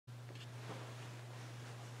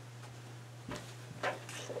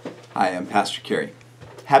Hi, I'm Pastor Kerry.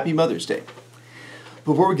 Happy Mother's Day.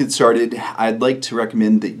 Before we get started, I'd like to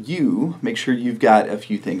recommend that you make sure you've got a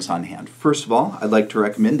few things on hand. First of all, I'd like to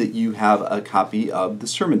recommend that you have a copy of the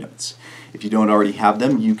sermon notes. If you don't already have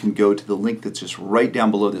them, you can go to the link that's just right down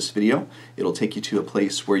below this video. It'll take you to a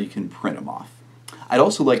place where you can print them off. I'd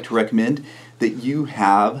also like to recommend that you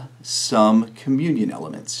have some communion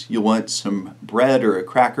elements. You'll want some bread or a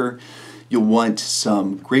cracker. You'll want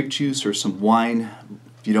some grape juice or some wine.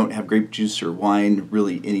 If you don't have grape juice or wine,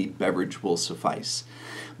 really any beverage will suffice.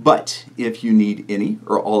 But if you need any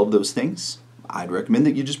or all of those things, I'd recommend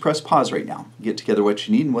that you just press pause right now. Get together what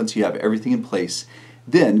you need, and once you have everything in place,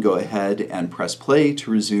 then go ahead and press play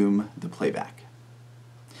to resume the playback.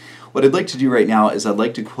 What I'd like to do right now is I'd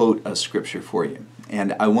like to quote a scripture for you.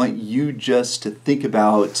 And I want you just to think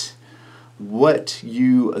about what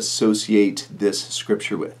you associate this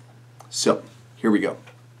scripture with. So, here we go.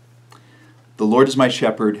 The Lord is my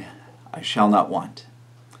shepherd, I shall not want.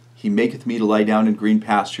 He maketh me to lie down in green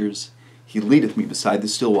pastures. He leadeth me beside the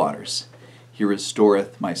still waters. He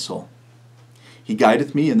restoreth my soul. He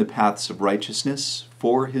guideth me in the paths of righteousness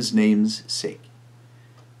for his name's sake.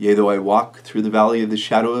 Yea, though I walk through the valley of the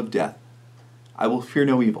shadow of death, I will fear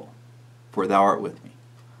no evil, for thou art with me.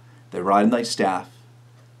 Thy rod and thy staff,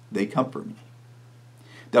 they comfort me.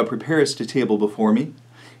 Thou preparest a table before me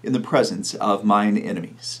in the presence of mine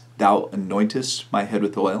enemies. Thou anointest my head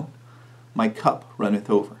with oil, my cup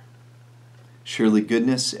runneth over. Surely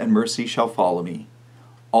goodness and mercy shall follow me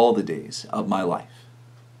all the days of my life,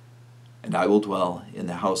 and I will dwell in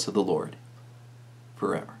the house of the Lord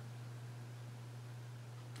forever.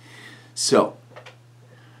 So,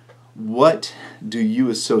 what do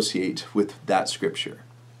you associate with that scripture?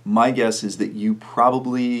 My guess is that you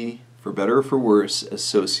probably, for better or for worse,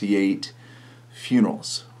 associate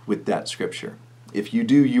funerals with that scripture. If you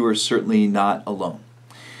do, you are certainly not alone.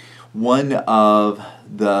 One of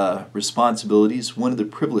the responsibilities, one of the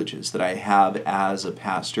privileges that I have as a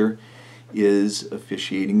pastor is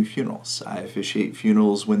officiating funerals. I officiate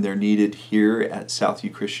funerals when they're needed here at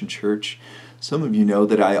Southview Christian Church. Some of you know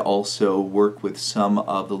that I also work with some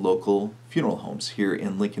of the local funeral homes here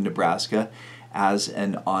in Lincoln, Nebraska as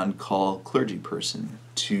an on-call clergy person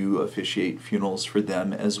to officiate funerals for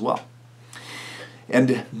them as well.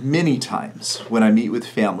 And many times when I meet with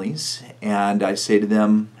families and I say to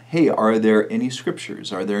them, hey, are there any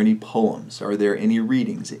scriptures? Are there any poems? Are there any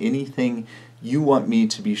readings? Anything you want me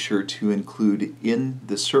to be sure to include in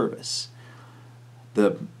the service?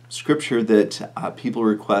 The scripture that people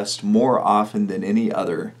request more often than any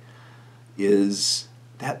other is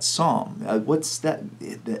that psalm. What's that?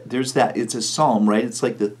 There's that. It's a psalm, right? It's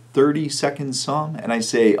like the 32nd psalm. And I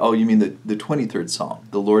say, oh, you mean the 23rd psalm.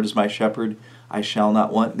 The Lord is my shepherd, I shall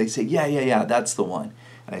not want. They say, yeah, that's the one.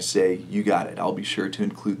 And I say, you got it. I'll be sure to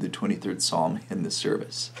include the 23rd psalm in the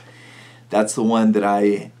service. That's the one that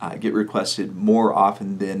I get requested more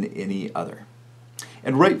often than any other.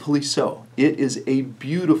 And rightfully so. It is a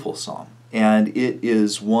beautiful psalm, and it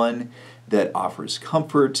is one that offers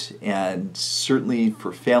comfort, and certainly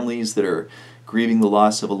for families that are grieving the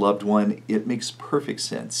loss of a loved one, it makes perfect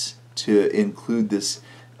sense to include this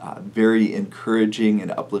very encouraging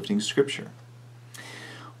and uplifting scripture.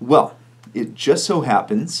 Well, it just so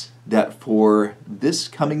happens that for this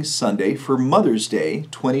coming Sunday, for Mother's Day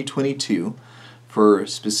 2022, for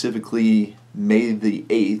specifically May the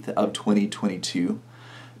 8th of 2022,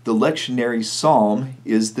 the lectionary psalm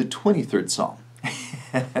is the 23rd psalm.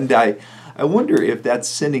 And I wonder if that's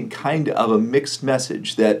sending kind of a mixed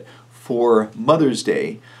message that for Mother's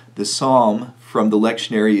Day, the psalm from the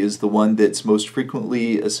lectionary is the one that's most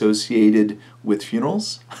frequently associated with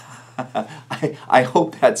funerals. I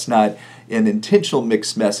hope that's not an intentional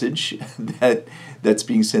mixed message that's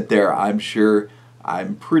being sent there.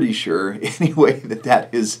 I'm pretty sure anyway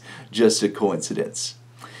that is just a coincidence.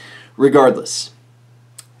 Regardless,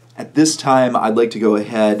 at this time I'd like to go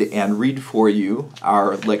ahead and read for you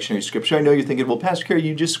our lectionary scripture. I know you're thinking, well, Pastor Kerry,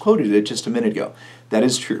 you just quoted it just a minute ago. That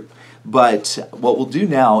is true. But what we'll do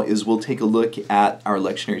now is we'll take a look at our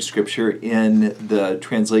lectionary scripture in the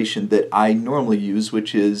translation that I normally use,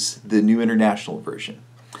 which is the New International Version.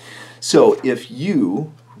 So if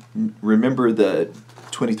you remember the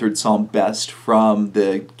 23rd Psalm best from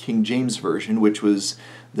the King James Version, which was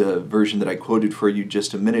the version that I quoted for you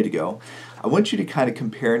just a minute ago, I want you to kind of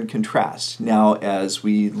compare and contrast now as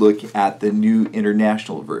we look at the New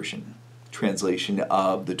International Version translation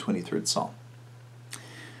of the 23rd Psalm.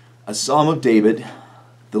 A Psalm of David,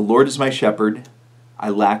 the Lord is my shepherd, I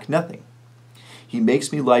lack nothing. He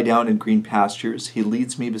makes me lie down in green pastures, he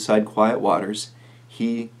leads me beside quiet waters,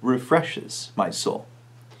 he refreshes my soul.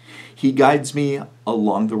 He guides me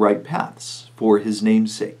along the right paths for his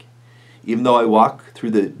name's sake. Even though I walk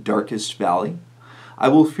through the darkest valley, I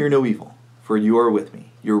will fear no evil, for you are with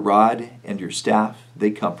me. Your rod and your staff,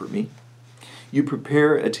 they comfort me. You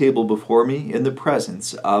prepare a table before me in the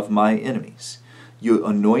presence of my enemies. You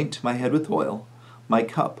anoint my head with oil, my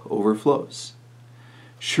cup overflows.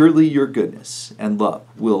 Surely your goodness and love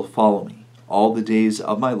will follow me all the days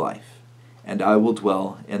of my life, and I will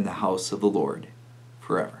dwell in the house of the Lord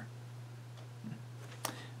forever.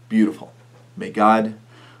 Beautiful. May God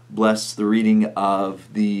bless the reading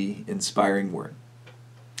of the inspiring word.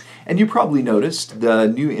 And you probably noticed the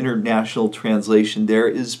New International Translation there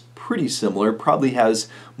is pretty similar, probably has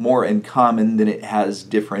more in common than it has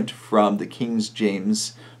different from the King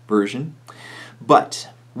James Version. But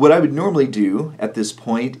what I would normally do at this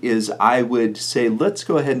point is I would say, let's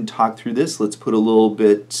go ahead and talk through this. Let's put a little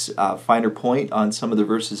bit finer point on some of the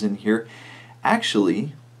verses in here.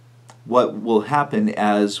 Actually, what will happen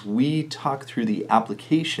as we talk through the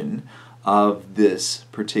application of this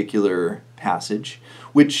particular passage,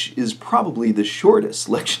 which is probably the shortest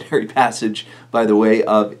lectionary passage, by the way,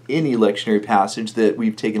 of any lectionary passage that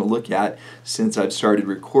we've taken a look at since I've started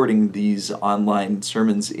recording these online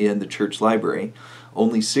sermons in the church library.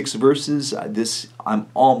 Only 6 verses. I'm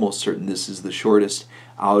almost certain this is the shortest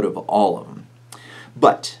out of all of them.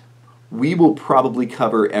 But we will probably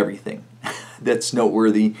cover everything that's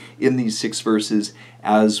noteworthy in these 6 verses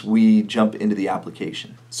as we jump into the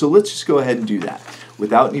application. So let's just go ahead and do that.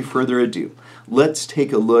 Without any further ado, let's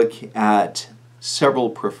take a look at several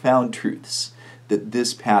profound truths that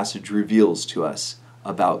this passage reveals to us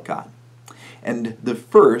about God. And the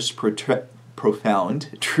first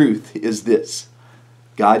profound truth is this: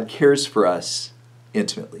 God cares for us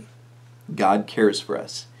intimately. God cares for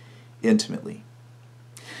us intimately.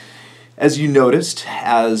 As you noticed,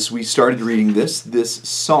 as we started reading this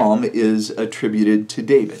psalm is attributed to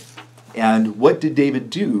David. And what did David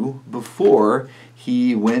do before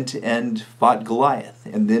he went and fought Goliath,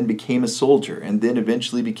 and then became a soldier, and then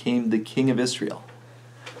eventually became the king of Israel?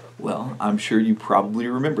 Well, I'm sure you probably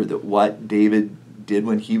remember that what David did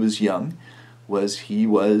when he was young was he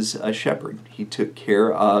was a shepherd. He took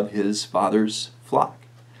care of his father's flock.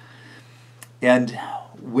 And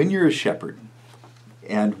when you're a shepherd,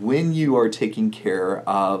 and when you are taking care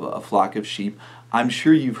of a flock of sheep, I'm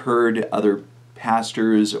sure you've heard other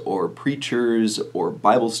pastors or preachers or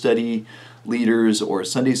Bible study leaders or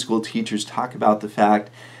Sunday school teachers talk about the fact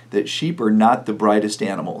that sheep are not the brightest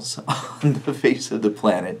animals on the face of the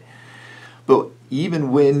planet. But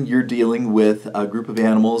even when you're dealing with a group of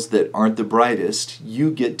animals that aren't the brightest, you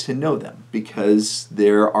get to know them because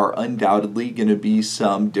there are undoubtedly going to be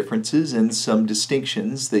some differences and some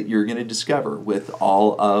distinctions that you're going to discover with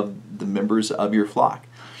all of the members of your flock,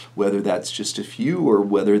 whether that's just a few or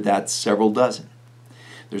whether that's several dozen.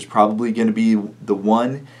 There's probably going to be the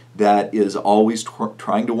one that is always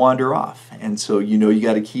trying to wander off, and so you know you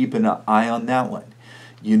got to keep an eye on that one.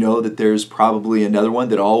 You know that there's probably another one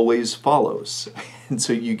that always follows, and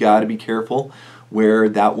so you got to be careful where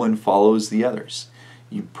that one follows the others.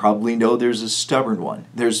 You probably know there's a stubborn one.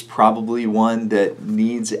 There's probably one that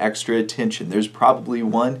needs extra attention. There's probably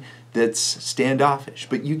one that's standoffish,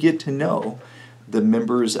 but you get to know the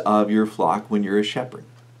members of your flock when you're a shepherd.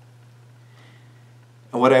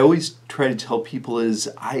 And what I always try to tell people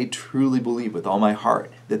is I truly believe with all my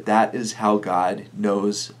heart that that is how God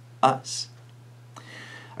knows us.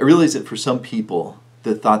 I realize that for some people,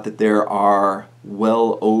 the thought that there are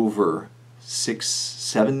well over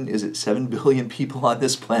 7 billion people on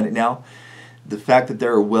this planet now, the fact that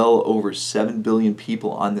there are well over 7 billion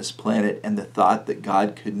people on this planet, and the thought that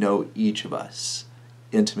God could know each of us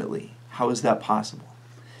intimately, how is that possible?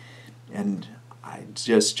 And I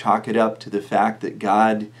just chalk it up to the fact that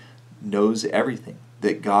God knows everything,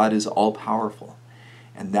 that God is all-powerful.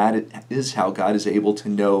 And that is how God is able to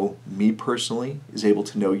know me personally, is able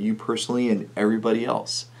to know you personally, and everybody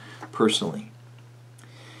else personally.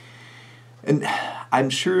 And I'm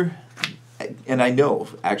sure, and I know,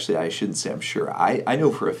 actually I shouldn't say I'm sure, I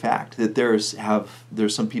know for a fact that there's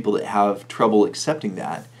some people that have trouble accepting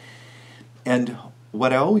that. And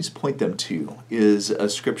what I always point them to is a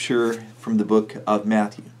scripture from the book of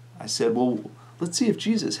Matthew. I said, well, let's see if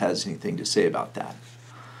Jesus has anything to say about that.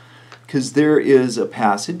 Because there is a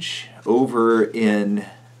passage over in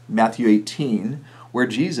Matthew 18 where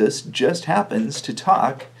Jesus just happens to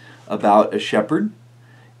talk about a shepherd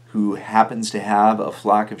who happens to have a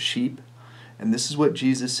flock of sheep. And this is what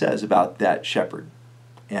Jesus says about that shepherd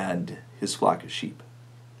and his flock of sheep.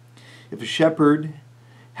 If a shepherd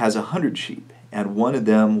has 100 sheep and one of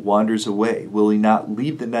them wanders away, will he not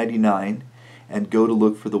leave the 99 and go to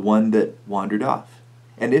look for the one that wandered off.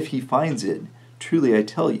 And if he finds it, truly I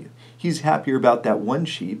tell you, he's happier about that one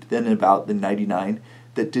sheep than about the 99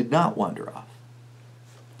 that did not wander off.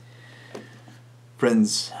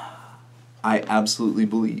 Friends, I absolutely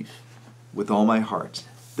believe with all my heart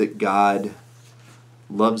that God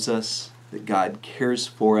loves us, that God cares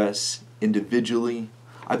for us individually.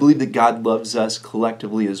 I believe that God loves us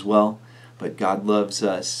collectively as well, but God loves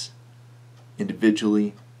us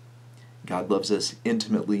individually. God loves us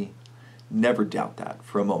intimately. Never doubt that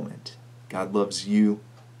for a moment. God loves you.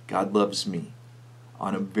 God loves me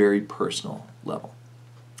on a very personal level.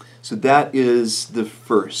 So that is the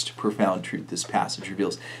first profound truth this passage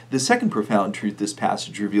reveals. The second profound truth this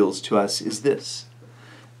passage reveals to us is this: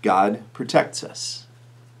 God protects us.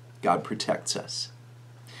 God protects us.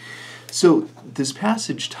 So this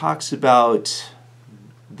passage talks about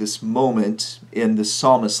this moment in the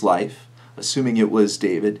psalmist's life, assuming it was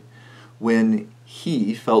David, when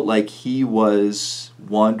he felt like he was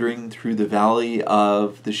wandering through the valley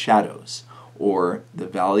of the shadows, or the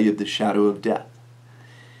valley of the shadow of death,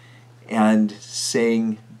 and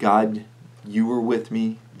saying, God, you were with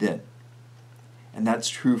me then. And that's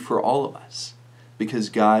true for all of us, because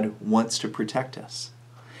God wants to protect us.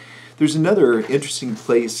 There's another interesting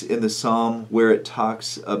place in the psalm where it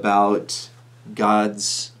talks about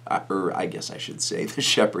God's, or I guess I should say the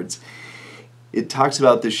shepherds. It talks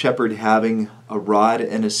about the shepherd having a rod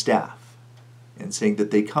and a staff and saying that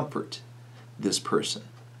they comfort this person,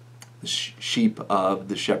 the sheep of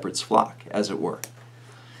the shepherd's flock, as it were.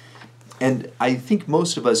 And I think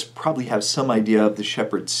most of us probably have some idea of the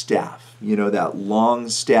shepherd's staff. You know, that long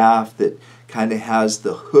staff that kind of has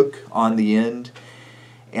the hook on the end.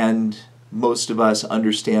 And most of us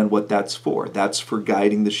understand what that's for. That's for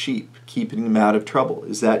guiding the sheep, keeping them out of trouble.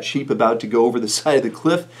 Is that sheep about to go over the side of the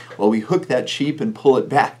cliff? Well, we hook that sheep and pull it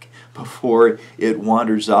back before it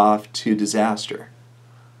wanders off to disaster.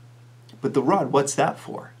 But the rod, what's that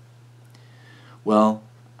for? Well,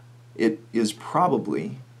 it is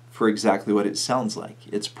probably for exactly what it sounds like.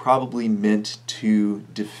 It's probably meant to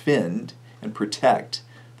defend and protect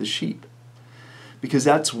the sheep. Because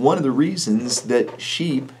that's one of the reasons that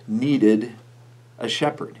sheep needed a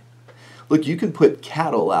shepherd. Look, you can put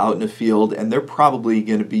cattle out in a field and they're probably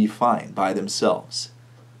going to be fine by themselves.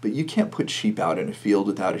 But you can't put sheep out in a field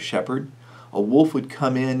without a shepherd. A wolf would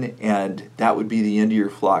come in and that would be the end of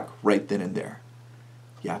your flock right then and there.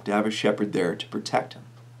 You have to have a shepherd there to protect them.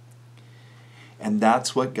 And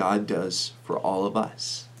that's what God does for all of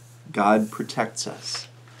us. God protects us.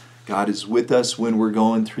 God is with us when we're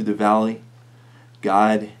going through the valley.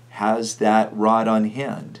 God has that rod on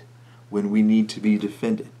hand when we need to be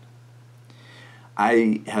defended.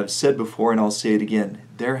 I have said before, and I'll say it again,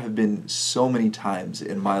 there have been so many times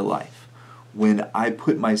in my life when I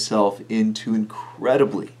put myself into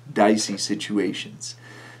incredibly dicey situations.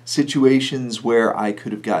 Situations where I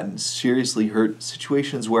could have gotten seriously hurt,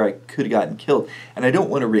 situations where I could have gotten killed. And I don't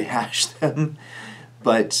want to rehash them,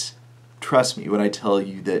 but trust me when I tell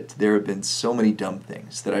you that there have been so many dumb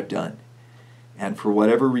things that I've done. And for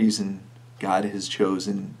whatever reason, God has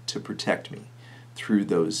chosen to protect me through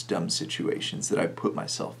those dumb situations that I've put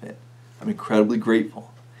myself in. I'm incredibly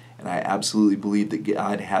grateful, and I absolutely believe that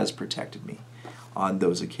God has protected me on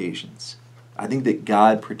those occasions. I think that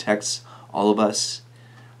God protects all of us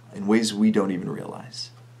in ways we don't even realize.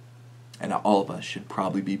 And all of us should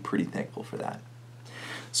probably be pretty thankful for that.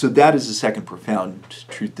 So that is the second profound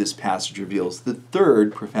truth this passage reveals. The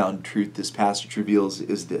third profound truth this passage reveals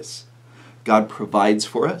is this: God provides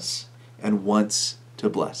for us and wants to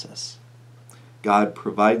bless us. God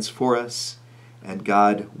provides for us and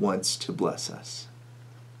God wants to bless us.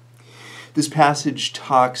 This passage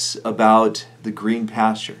talks about the green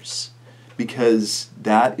pastures, because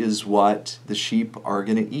that is what the sheep are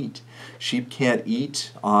going to eat. Sheep can't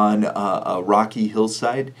eat on a rocky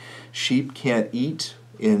hillside. Sheep can't eat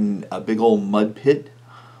in a big old mud pit.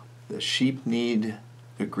 The sheep need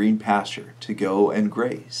a green pasture to go and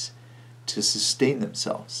graze, to sustain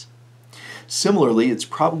themselves. Similarly, it's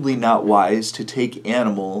probably not wise to take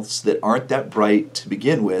animals that aren't that bright to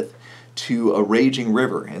begin with to a raging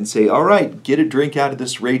river and say, all right, get a drink out of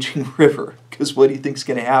this raging river. Because what do you think is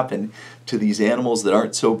going to happen to these animals that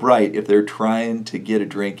aren't so bright if they're trying to get a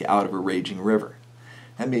drink out of a raging river?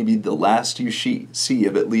 That may be the last you see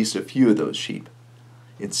of at least a few of those sheep.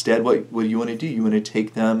 Instead, what do you want to do? You want to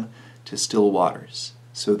take them to still waters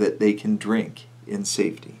so that they can drink in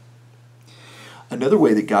safety. Another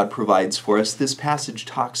way that God provides for us, this passage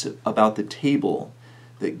talks about the table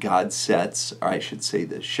that God sets, or I should say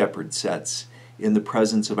the shepherd sets, in the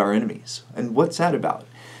presence of our enemies. And what's that about?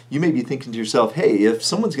 You may be thinking to yourself, hey, if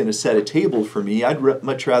someone's going to set a table for me, I'd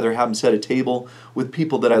much rather have them set a table with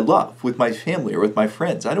people that I love, with my family or with my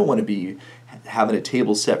friends. I don't want to be having a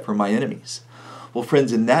table set for my enemies. Well,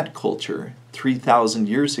 friends, in that culture, 3,000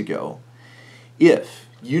 years ago, if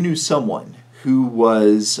you knew someone who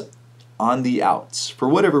was on the outs, for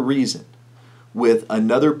whatever reason, with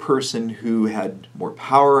another person who had more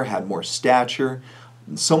power, had more stature,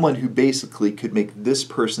 someone who basically could make this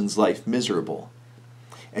person's life miserable,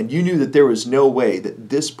 and you knew that there was no way that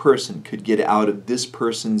this person could get out of this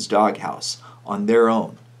person's doghouse on their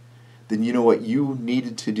own, then you know what you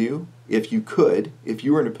needed to do? If you could, if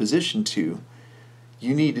you were in a position to,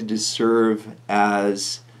 you needed to serve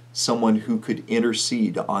as someone who could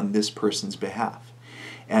intercede on this person's behalf.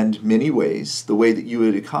 And many ways, the way that you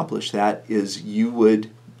would accomplish that is you would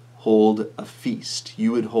hold a feast.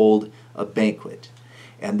 You would hold a banquet.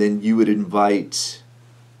 And then you would invite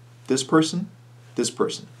this person,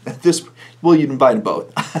 well, you'd invite them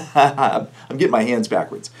both. I'm getting my hands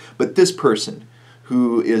backwards. But this person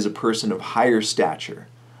who is a person of higher stature,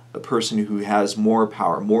 a person who has more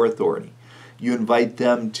power, more authority, you invite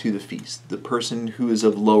them to the feast. The person who is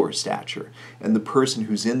of lower stature and the person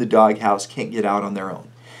who's in the doghouse can't get out on their own.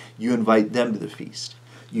 You invite them to the feast.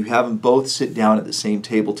 You have them both sit down at the same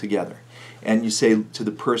table together. And you say to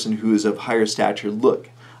the person who is of higher stature, look,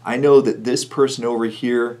 I know that this person over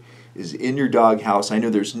here is in your doghouse. I know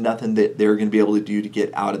there's nothing that they're going to be able to do to get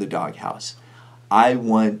out of the doghouse. I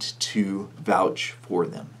want to vouch for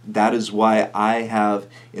them. That is why I have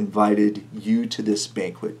invited you to this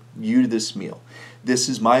banquet, you to this meal. This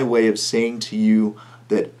is my way of saying to you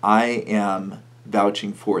that I am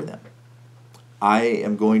vouching for them. I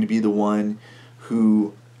am going to be the one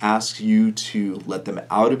who asks you to let them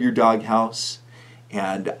out of your doghouse,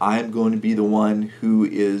 and I'm going to be the one who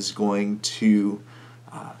is going to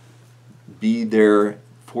be there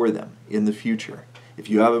for them in the future. If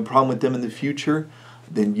you have a problem with them in the future,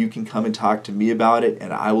 then you can come and talk to me about it,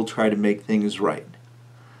 and I will try to make things right.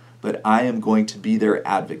 But I am going to be their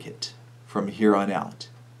advocate from here on out.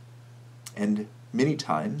 And many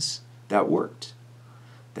times that worked.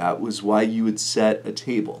 That was why you would set a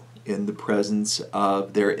table in the presence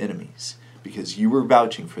of their enemies, because you were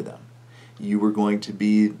vouching for them. You were going to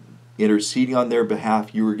be interceding on their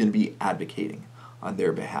behalf. You were going to be advocating on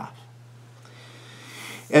their behalf.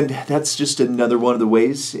 And that's just another one of the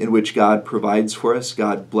ways in which God provides for us.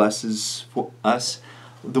 God blesses for us.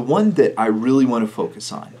 The one that I really want to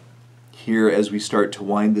focus on here as we start to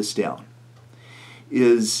wind this down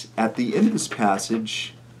is at the end of this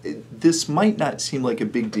passage. This might not seem like a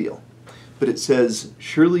big deal, but it says,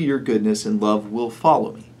 surely your goodness and love will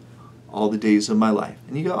follow me all the days of my life.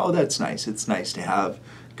 And you go, oh, that's nice. It's nice to have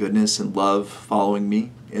goodness and love following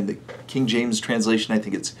me. In the King James translation, I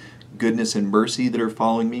think it's goodness and mercy that are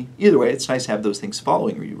following me. Either way, it's nice to have those things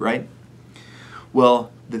following you, right?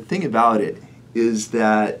 Well, the thing about it is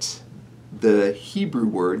that the Hebrew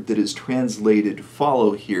word that is translated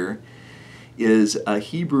follow here is a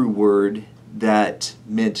Hebrew word that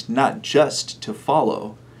meant not just to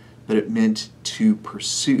follow, but it meant to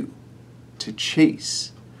pursue, to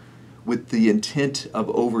chase, with the intent of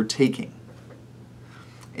overtaking.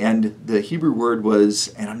 And the Hebrew word was,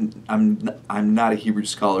 and I'm not a Hebrew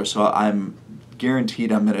scholar, so I'm guaranteed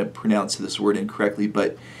I'm going to pronounce this word incorrectly,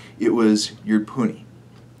 but it was yirpuni.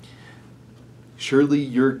 Surely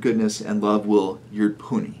your goodness and love will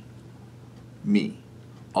yirpuni me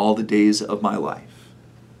all the days of my life.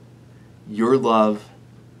 Your love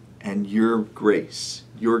and your grace,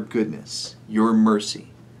 your goodness, your mercy,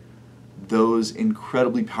 those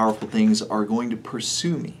incredibly powerful things are going to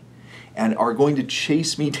pursue me and are going to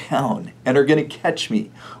chase me down and are going to catch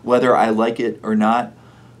me, whether I like it or not,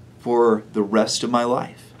 for the rest of my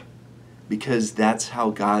life. Because that's how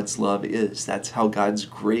God's love is. That's how God's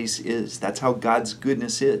grace is. That's how God's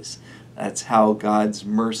goodness is. That's how God's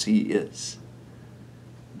mercy is.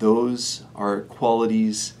 Those are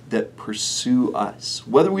qualities that pursue us,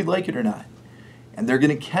 whether we like it or not. And they're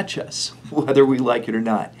going to catch us, whether we like it or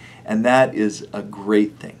not. And that is a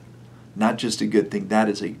great thing. Not just a good thing, that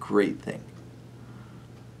is a great thing.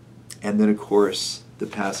 And then, of course, the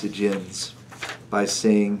passage ends by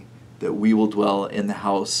saying that we will dwell in the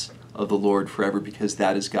house of the Lord forever, because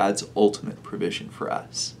that is God's ultimate provision for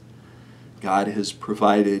us. God has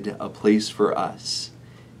provided a place for us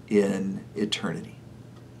in eternity.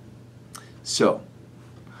 So,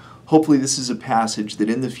 hopefully this is a passage that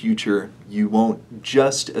in the future you won't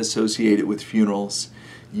just associate it with funerals.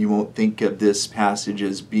 You won't think of this passage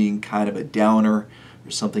as being kind of a downer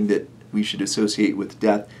or something that we should associate with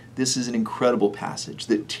death. This is an incredible passage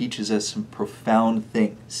that teaches us some profound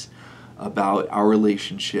things about our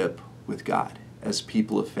relationship with God as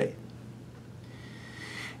people of faith.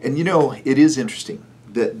 And you know, it is interesting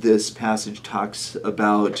that this passage talks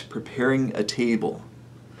about preparing a table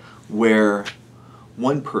where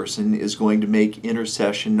one person is going to make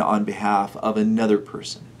intercession on behalf of another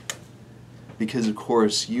person. Because, of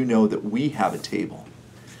course, you know that we have a table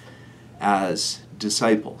as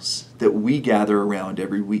disciples that we gather around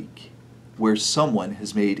every week where someone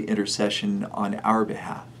has made intercession on our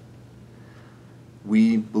behalf.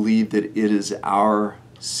 We believe that it is our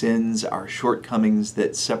sins, our shortcomings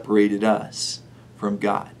that separated us from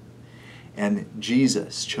God. And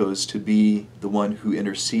Jesus chose to be the one who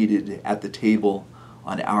interceded at the table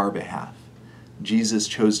on our behalf. Jesus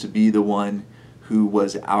chose to be the one who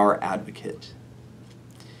was our advocate.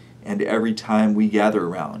 And every time we gather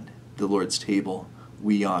around the Lord's table,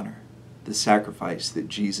 we honor the sacrifice that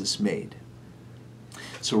Jesus made.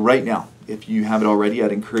 So right now, if you haven't already,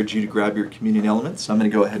 I'd encourage you to grab your communion elements. I'm going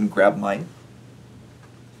to go ahead and grab mine.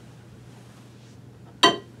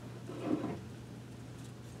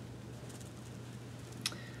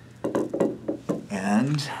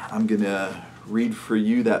 And I'm going to read for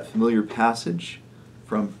you that familiar passage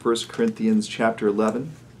from 1 Corinthians chapter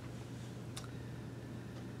 11.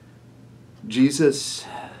 Jesus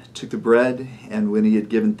took the bread, and when he had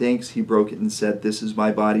given thanks, he broke it and said, "This is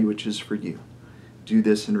my body, which is for you. Do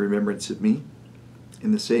this in remembrance of me."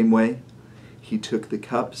 In the same way, he took the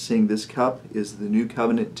cup, saying, "This cup is the new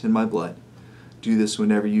covenant in my blood. Do this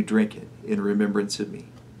whenever you drink it, in remembrance of me.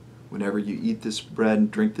 Whenever you eat this bread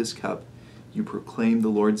and drink this cup, you proclaim the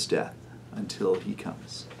Lord's death until he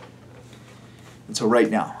comes." And so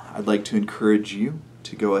right now, I'd like to encourage you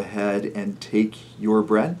to go ahead and take your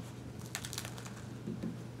bread.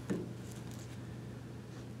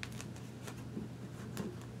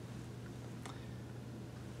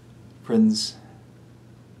 Friends,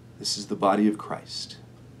 this is the body of Christ,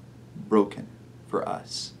 broken for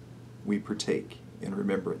us. We partake in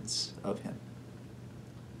remembrance of him.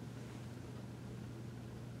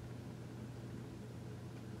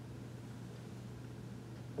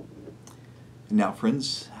 And now,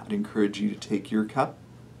 friends, I'd encourage you to take your cup.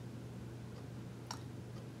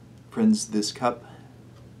 Friends, this cup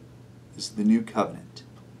is the new covenant,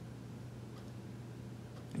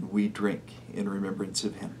 and we drink in remembrance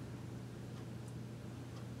of him.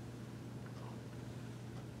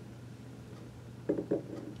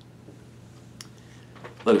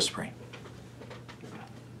 Let us pray.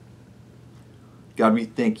 God, we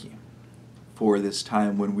thank you for this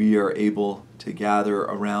time when we are able to gather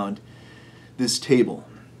around this table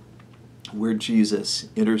where Jesus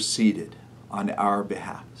interceded on our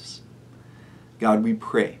behalves. God, we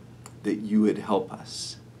pray that you would help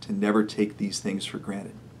us to never take these things for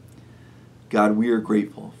granted. God, we are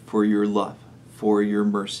grateful for your love, for your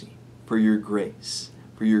mercy, for your grace,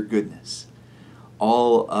 for your goodness.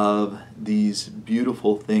 All of these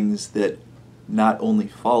beautiful things that not only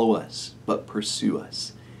follow us, but pursue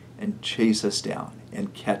us and chase us down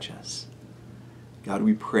and catch us. God,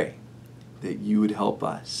 we pray that you would help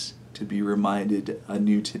us to be reminded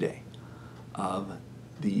anew today of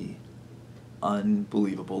the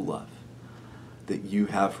unbelievable love that you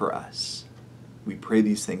have for us. We pray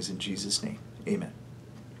these things in Jesus' name. Amen.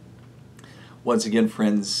 Once again,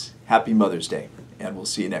 friends, happy Mother's Day, and we'll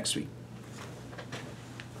see you next week.